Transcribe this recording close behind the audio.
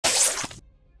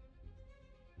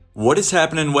What is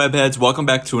happening, webheads? Welcome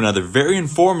back to another very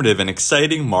informative and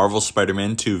exciting Marvel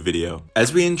Spider-Man 2 video.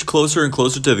 As we inch closer and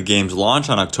closer to the game's launch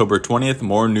on October 20th,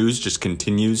 more news just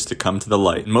continues to come to the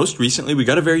light. And most recently, we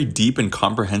got a very deep and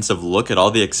comprehensive look at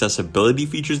all the accessibility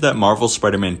features that Marvel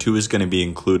Spider-Man 2 is going to be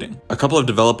including. A couple of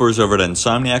developers over at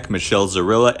Insomniac, Michelle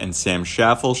Zarilla and Sam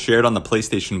Schaffel, shared on the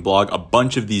PlayStation blog a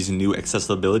bunch of these new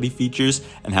accessibility features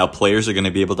and how players are going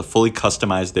to be able to fully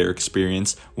customize their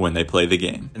experience when they play the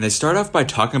game. And they start off by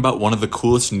talking about one of the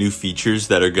coolest new features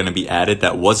that are going to be added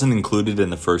that wasn't included in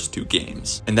the first two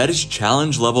games. And that is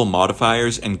challenge level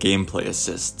modifiers and gameplay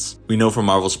assists. We know from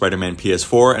Marvel Spider-Man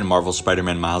PS4 and Marvel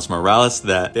Spider-Man Miles Morales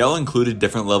that they all included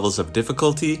different levels of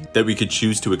difficulty that we could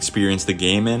choose to experience the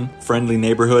game in. Friendly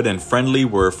Neighborhood and Friendly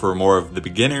were for more of the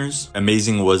beginners.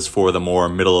 Amazing was for the more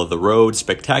middle of the road.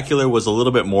 Spectacular was a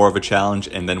little bit more of a challenge,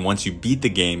 and then once you beat the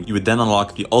game, you would then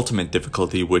unlock the ultimate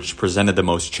difficulty, which presented the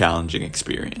most challenging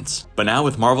experience. But now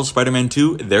with Marvel Spider-Man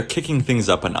 2, they're kicking things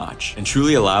up a notch and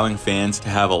truly allowing fans to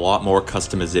have a lot more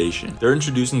customization. They're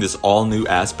introducing this all new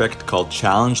aspect called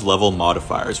challenge level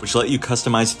modifiers, which let you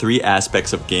customize three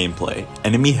aspects of gameplay: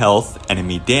 enemy health,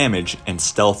 enemy damage, and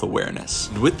stealth awareness.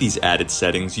 And with these added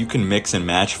settings, you can mix and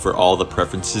match for all the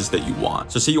preferences that you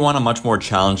want. So say you want a much more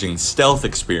challenging stealth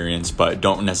experience, but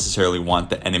don't necessarily want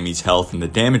the enemy's health and the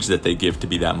damage that they give to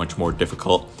be that much more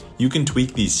difficult, you can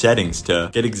tweak these settings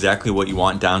to get exactly what you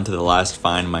want down to the last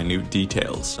fine minute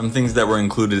details. Some things that were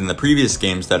included in the previous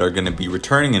games that are going to be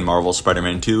returning in Marvel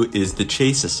Spider-Man 2 is the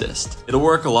chase assist. It'll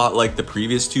work a lot like the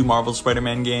previous two Marvel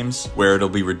Spider-Man games, where it'll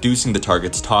be reducing the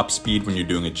target's top speed when you're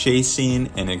doing a chase scene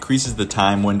and increases the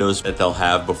time windows that they'll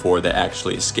have before they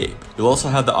actually escape. You'll also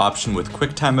have the option with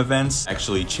QuickTime events,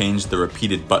 actually change the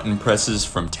repeated button presses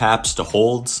from taps to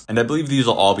holds, and I believe these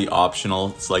will all be optional.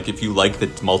 It's like if you like the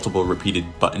multiple repeated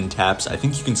button taps, I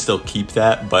think you can still keep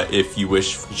that, but if you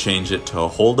wish to change it to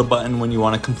hold a button when you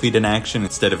want to complete an action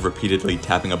instead of repeatedly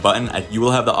tapping a button, you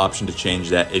will have the option to change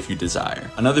that if you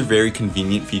desire. Another very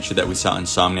convenient feature that we saw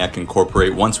Insomniac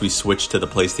incorporate once we switched to the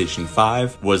PlayStation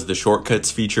 5 was the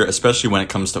shortcuts feature, especially when it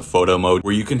comes to photo mode,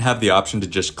 where you can have the option to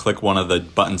just click one of the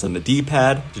buttons on the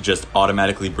D-pad to just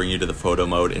automatically bring you to the photo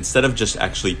mode. Instead of just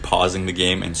actually pausing the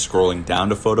game and scrolling down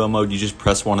to photo mode, you just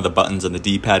press one of the buttons on the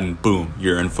D-pad and boom,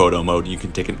 you're in photo mode. You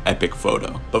can take an epic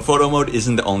photo. But photo mode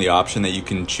isn't the only option that you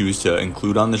can choose to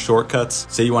include on the shortcuts.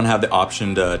 Say you want to have the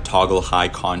option to toggle high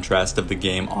contrast of the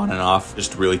game on and off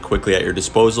just really quickly at your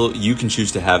disposal, you can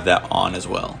choose to have that on as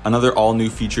well. Another all new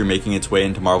feature making its way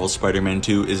into Marvel Spider-Man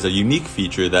 2 is a unique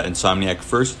feature that Insomniac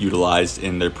first utilized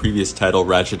in their previous title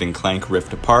Ratchet & Clank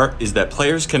Rift Apart, is that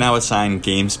players can now assign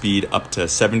game speed up to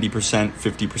 70%,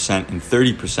 50%, and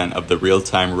 30% of the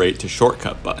real-time rate to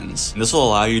shortcut buttons. And this will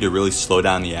allow you to really slow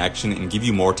down the action and give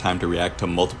you more time to react to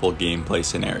multiple gameplay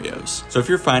scenarios. So if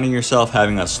you're finding yourself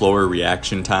having a slower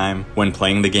reaction time when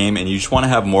playing the game and you just want to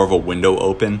have more of a window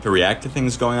open to react to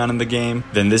things going on in the game,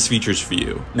 then this feature's for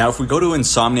you. Now if we go to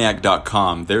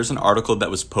insomniac.com, there's an article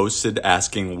that was posted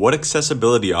asking what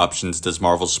accessibility options does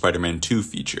Marvel Spider-Man 2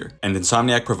 feature? And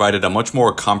Insomniac provided a much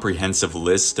more comprehensive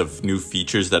list of new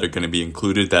features that are going to be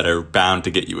included that are bound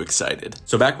to get you excited.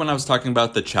 So back when I was talking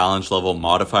about the challenge level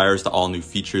modifiers, the all new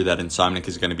feature that Insomniac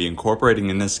is going to be incorporating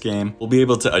in this game, we'll be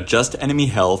able to adjust enemy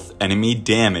health, enemy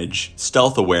damage,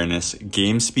 stealth awareness,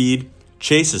 game speed,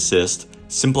 chase assist,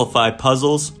 simplify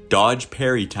puzzles, dodge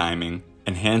parry timing,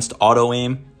 enhanced auto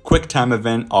aim, quick time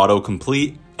event auto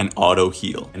complete, and auto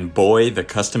heal. And boy, the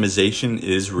customization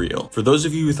is real. For those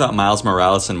of you who thought Miles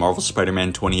Morales and Marvel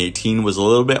Spider-Man 2018 was a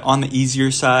little bit on the easier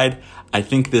side, I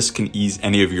think this can ease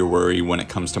any of your worry when it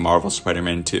comes to Marvel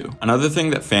Spider-Man 2. Another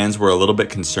thing that fans were a little bit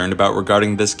concerned about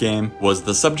regarding this game was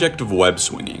the subject of web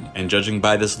swinging. And judging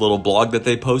by this little blog that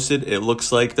they posted, it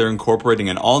looks like they're incorporating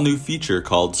an all-new feature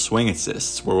called Swing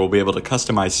Assists, where we'll be able to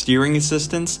customize steering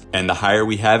assistance, and the higher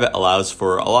we have it allows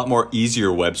for a lot more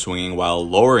easier web swinging, while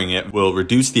lowering it will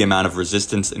reduce the amount of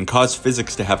resistance and cause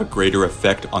physics to have a greater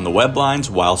effect on the web lines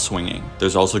while swinging.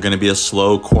 There's also going to be a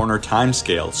slow corner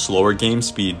timescale, slower game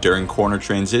speed during corner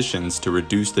transitions to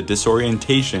reduce the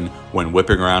disorientation when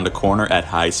whipping around a corner at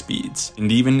high speeds.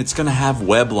 And even it's going to have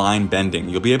web line bending.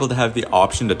 You'll be able to have the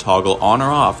option to toggle on or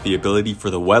off the ability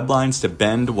for the web lines to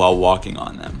bend while walking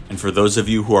on them. And for those of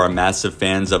you who are massive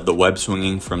fans of the web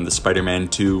swinging from the Spider-Man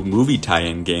 2 movie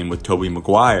tie-in game with Tobey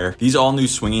Maguire, these all new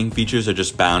swinging features are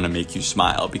just bound to make you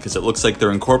smile, because it looks like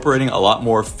they're incorporating a lot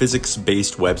more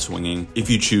physics-based web swinging if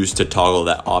you choose to toggle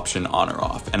that option on or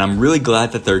off. And I'm really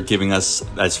glad that they're giving us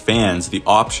as fans fans the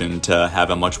option to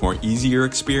have a much more easier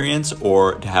experience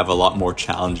or to have a lot more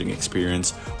challenging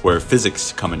experience where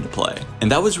physics come into play. And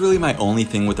that was really my only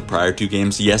thing with the prior two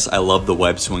games. Yes, I love the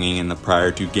web swinging in the prior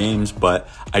two games, but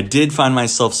I did find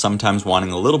myself sometimes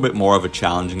wanting a little bit more of a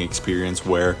challenging experience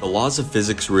where the laws of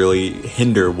physics really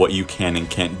hinder what you can and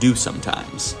can't do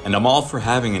sometimes. And I'm all for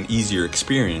having an easier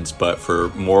experience, but for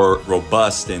more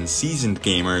robust and seasoned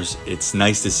gamers, it's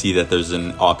nice to see that there's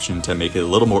an option to make it a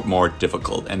little more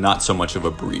difficult and not so much of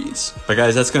a breeze. But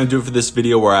guys, that's going to do it for this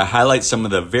video where I highlight some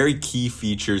of the very key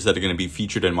features that are going to be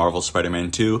featured in Marvel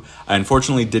Spider-Man 2. I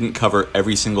unfortunately didn't cover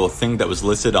every single thing that was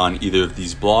listed on either of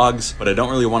these blogs, but I don't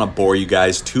really want to bore you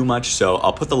guys too much, so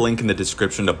I'll put the link in the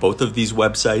description to both of these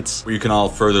websites where you can all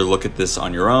further look at this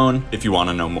on your own if you want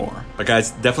to know more. But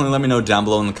guys, definitely let me know down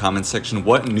below in the comments section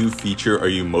what new feature are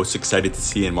you most excited to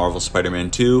see in Marvel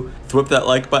Spider-Man 2. Thwip that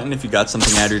like button if you got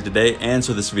something out here today, and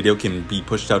so this video can be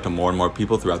pushed out to more and more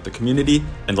people throughout the community.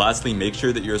 And lastly, make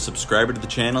sure that you're a subscriber to the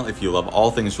channel if you love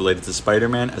all things related to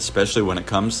Spider-Man, especially when it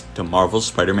comes to Marvel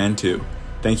Spider-Man 2.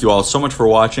 Thank you all so much for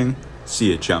watching.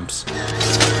 See ya, chumps.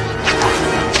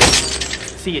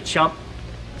 See ya, chump.